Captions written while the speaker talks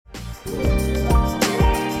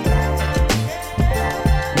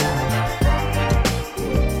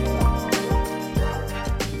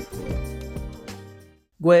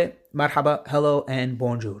Gue, marhaba, hello, and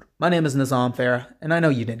bonjour. My name is Nizam Farah, and I know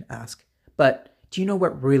you didn't ask, but do you know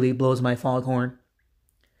what really blows my foghorn?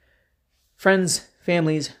 Friends,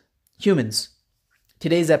 families, humans.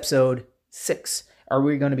 Today's episode 6 are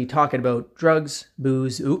we going to be talking about drugs,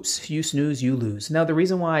 booze, oops, you snooze, you lose. Now, the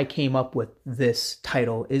reason why I came up with this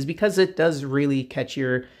title is because it does really catch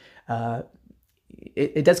your,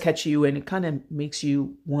 it does catch you, and it kind of makes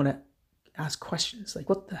you want to ask questions like,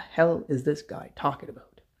 what the hell is this guy talking about?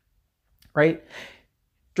 Right?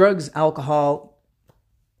 Drugs, alcohol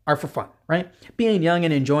are for fun, right? Being young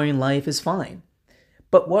and enjoying life is fine.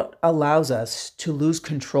 But what allows us to lose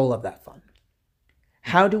control of that fun?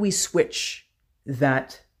 How do we switch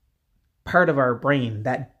that part of our brain,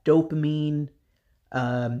 that dopamine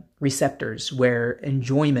receptors, where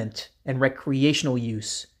enjoyment and recreational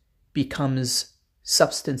use becomes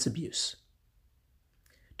substance abuse?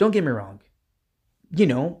 Don't get me wrong.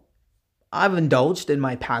 I've indulged in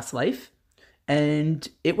my past life and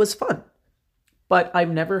it was fun. But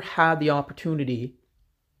I've never had the opportunity,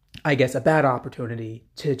 I guess a bad opportunity,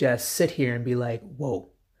 to just sit here and be like,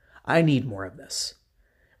 whoa, I need more of this,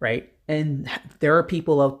 right? And there are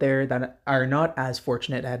people out there that are not as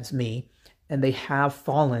fortunate as me, and they have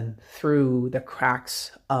fallen through the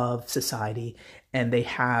cracks of society, and they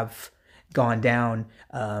have gone down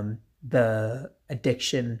the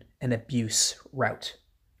addiction and abuse route,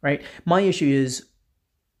 right? My issue is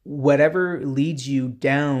whatever leads you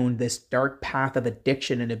down this dark path of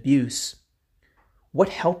addiction and abuse, what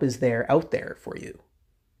help is there out there for you?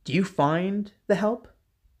 Do you find the help?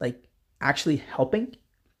 Like actually helping?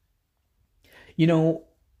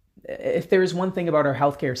 If there's one thing about our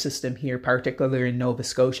healthcare system here, particularly in Nova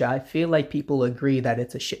Scotia, I feel like people agree that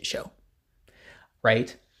it's a shit show,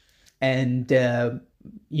 right? And,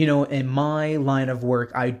 in my line of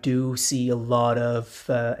work, I do see a lot of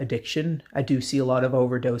addiction. I do see a lot of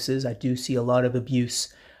overdoses. I do see a lot of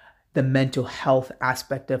abuse. The mental health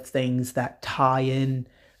aspect of things that tie in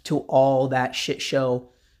to all that shit show.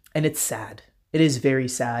 And it's sad. It is very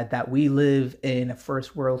sad that we live in a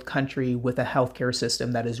first world country with a healthcare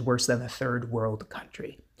system that is worse than a third world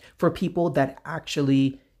country for people that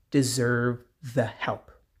actually deserve the help,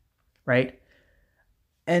 right?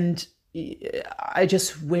 And I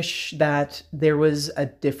just wish that there was a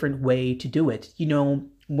different way to do it.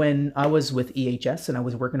 When I was with EHS and I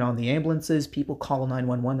was working on the ambulances, people call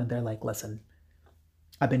 911 and they're like, listen,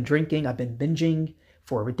 I've been drinking, I've been binging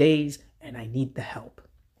for days, and I need the help.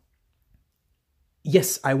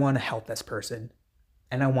 Yes, I want to help this person,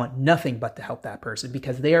 and I want nothing but to help that person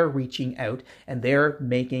because they are reaching out and they're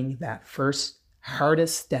making that first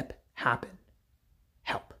hardest step happen.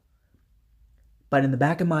 Help. But in the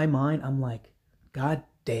back of my mind, I'm like, God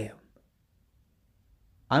damn.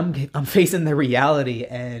 I'm facing the reality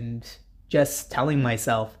and just telling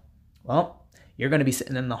myself, well, you're going to be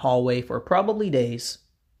sitting in the hallway for probably days,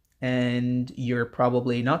 and you're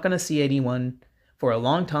probably not going to see anyone for a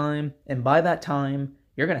long time. And by that time,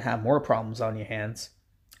 you're going to have more problems on your hands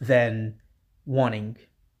than wanting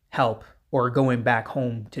help or going back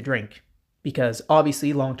home to drink. Because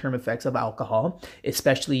obviously long-term effects of alcohol,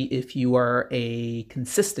 especially if you are a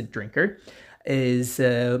consistent drinker, is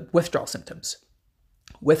withdrawal symptoms.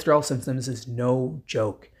 Withdrawal symptoms is no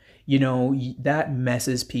joke. That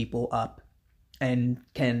messes people up and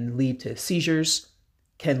can lead to seizures,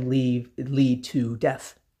 can lead to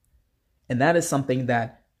death. And that is something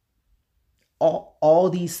that all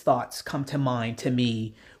these thoughts come to mind to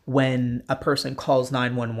me when a person calls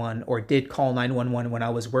 911 or did call 911 when I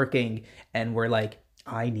was working and were like,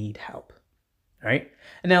 I need help, right?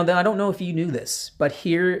 And now, I don't know if you knew this, but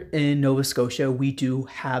here in Nova Scotia, we do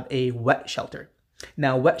have a wet shelter.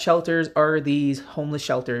 Now, wet shelters are these homeless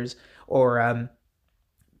shelters or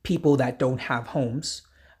people that don't have homes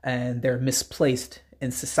and they're misplaced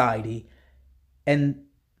in society. And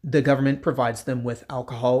the government provides them with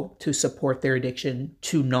alcohol to support their addiction,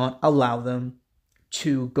 to not allow them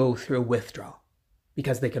to go through withdrawal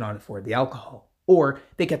because they cannot afford the alcohol, or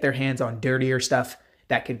they get their hands on dirtier stuff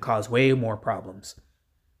that can cause way more problems.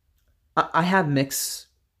 I have mixed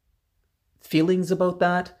feelings about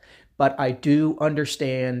that, but I do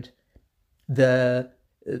understand the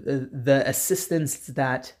assistance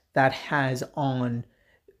that has on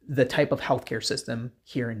the type of healthcare system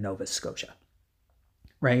here in Nova Scotia,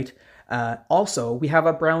 right? Also, we have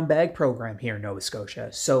a brown bag program here in Nova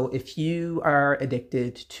Scotia. So if you are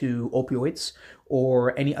addicted to opioids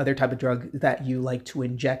or any other type of drug that you like to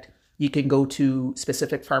inject, you can go to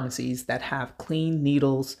specific pharmacies that have clean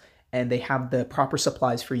needles and they have the proper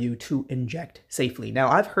supplies for you to inject safely. Now,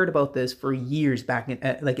 I've heard about this for years back in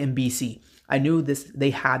in BC. I knew they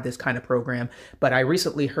had this kind of program, but I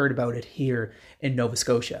recently heard about it here in Nova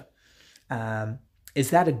Scotia. Is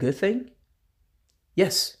that a good thing?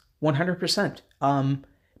 Yes, 100%.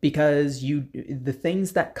 Because the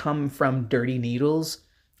things that come from dirty needles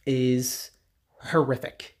is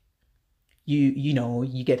horrific.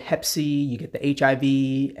 You get Hep C, you get the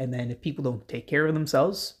HIV, and then if people don't take care of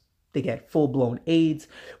themselves, they get full-blown AIDS,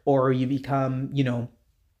 or you become, you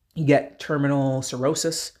get terminal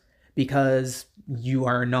cirrhosis because you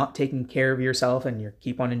are not taking care of yourself and you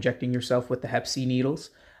keep on injecting yourself with the Hep C needles.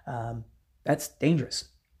 That's dangerous.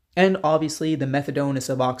 And obviously the methadone and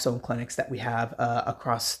Suboxone clinics that we have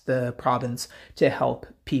across the province to help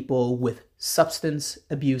people with substance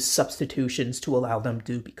abuse substitutions to allow them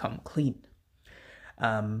to become clean.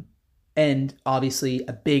 And obviously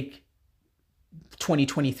a big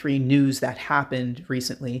 2023 news that happened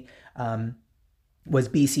recently was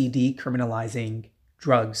BC decriminalizing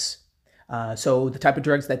drugs. So the type of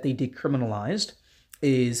drugs that they decriminalized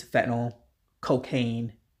is fentanyl,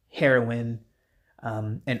 cocaine, heroin,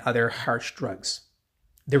 and other harsh drugs.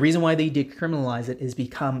 The reason why they decriminalize it is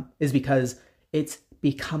because it's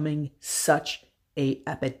becoming such a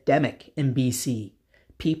epidemic in BC.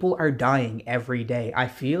 People are dying every day. I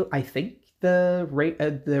think the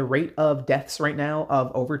rate of deaths right now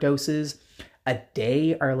of overdoses a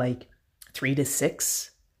day are like 3 to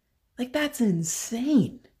 6. Like, that's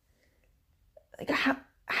insane. Like,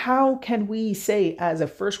 how can we say as a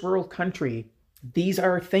first world country these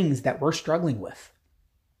are things that we're struggling with,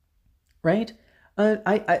 right?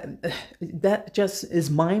 That just is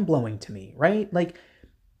mind-blowing to me, right? Like,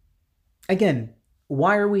 again,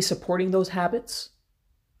 why are we supporting those habits?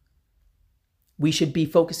 We should be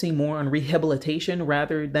focusing more on rehabilitation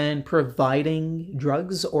rather than providing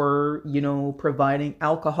drugs or, providing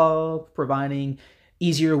alcohol, providing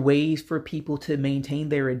easier ways for people to maintain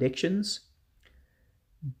their addictions.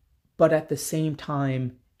 But at the same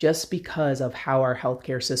time, just because of how our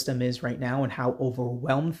healthcare system is right now and how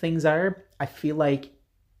overwhelmed things are, I feel like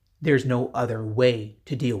there's no other way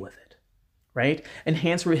to deal with it, right?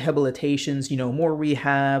 Enhanced rehabilitations, more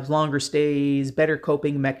rehabs, longer stays, better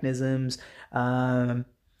coping mechanisms,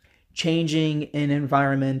 changing an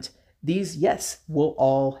environment. These, yes, will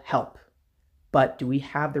all help. But do we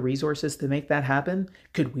have the resources to make that happen?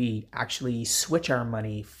 Could we actually switch our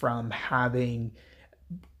money from having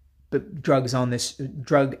drugs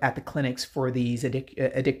at the clinics for these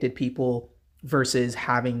addicted people versus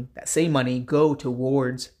having that same money go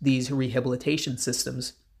towards these rehabilitation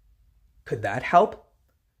systems? Could that help?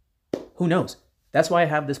 Who knows? That's why I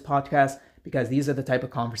have this podcast, because these are the type of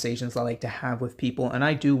conversations I like to have with people, and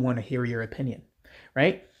I do want to hear your opinion,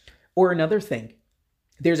 right? Or another thing,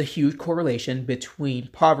 there's a huge correlation between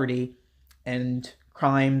poverty and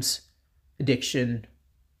crimes, addiction,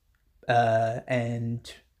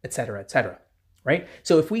 and et cetera, right?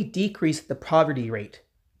 So if we decrease the poverty rate,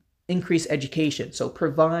 increase education, so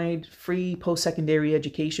provide free post-secondary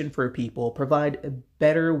education for people, provide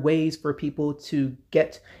better ways for people to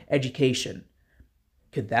get education,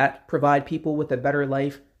 could that provide people with a better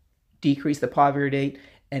life, decrease the poverty rate,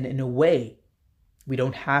 and in a way, we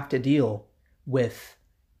don't have to deal with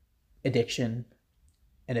addiction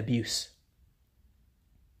and abuse?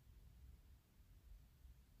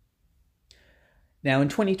 Now, in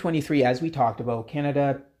 2023, as we talked about,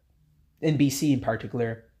 Canada, and BC in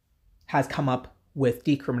particular, has come up with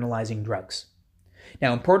decriminalizing drugs.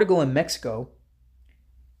 Now, in Portugal and Mexico,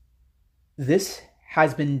 this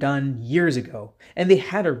has been done years ago, and they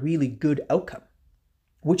had a really good outcome,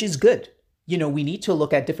 which is good. We need to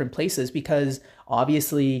look at different places because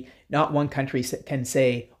obviously not one country can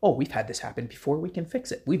say, oh, we've had this happen before, we can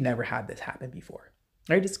fix it. We've never had this happen before,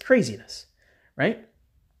 right? It's craziness, right?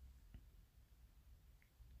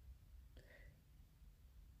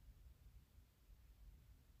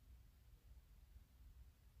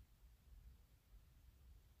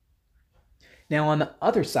 Now, on the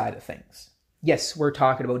other side of things, yes, we're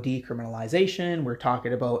talking about decriminalization. We're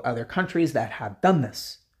talking about other countries that have done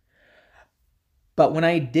this. But when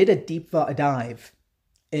I did a deep dive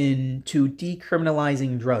into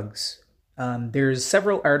decriminalizing drugs, there's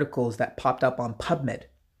several articles that popped up on PubMed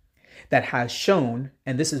that has shown,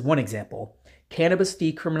 and this is one example, cannabis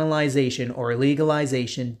decriminalization or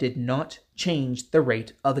legalization did not change the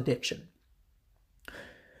rate of addiction.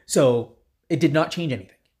 So it did not change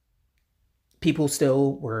anything. People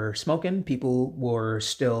still were smoking, people were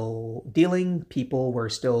still dealing, people were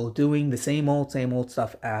still doing the same old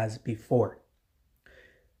stuff as before.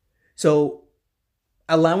 So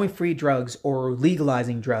allowing free drugs or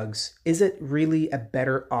legalizing drugs, is it really a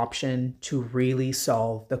better option to really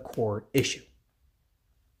solve the core issue?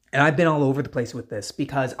 And I've been all over the place with this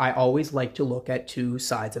because I always like to look at two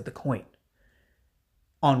sides of the coin.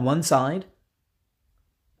 On one side,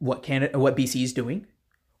 what BC is doing,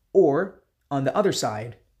 or on the other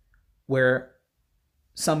side, where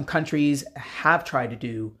some countries have tried to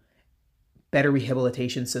do better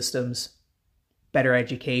rehabilitation systems, better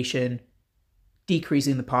education,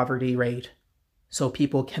 decreasing the poverty rate so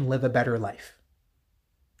people can live a better life.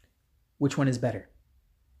 Which one is better?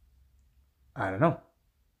 I don't know.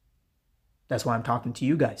 That's why I'm talking to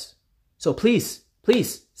you guys. So please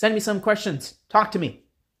send me some questions. Talk to me.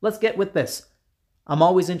 Let's get with this. I'm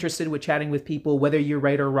always interested with chatting with people, whether you're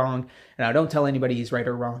right or wrong. And I don't tell anybody he's right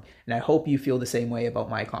or wrong. And I hope you feel the same way about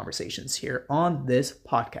my conversations here on this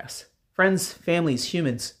podcast. Friends, families,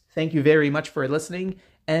 humans, thank you very much for listening.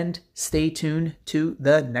 And stay tuned to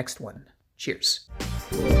the next one. Cheers.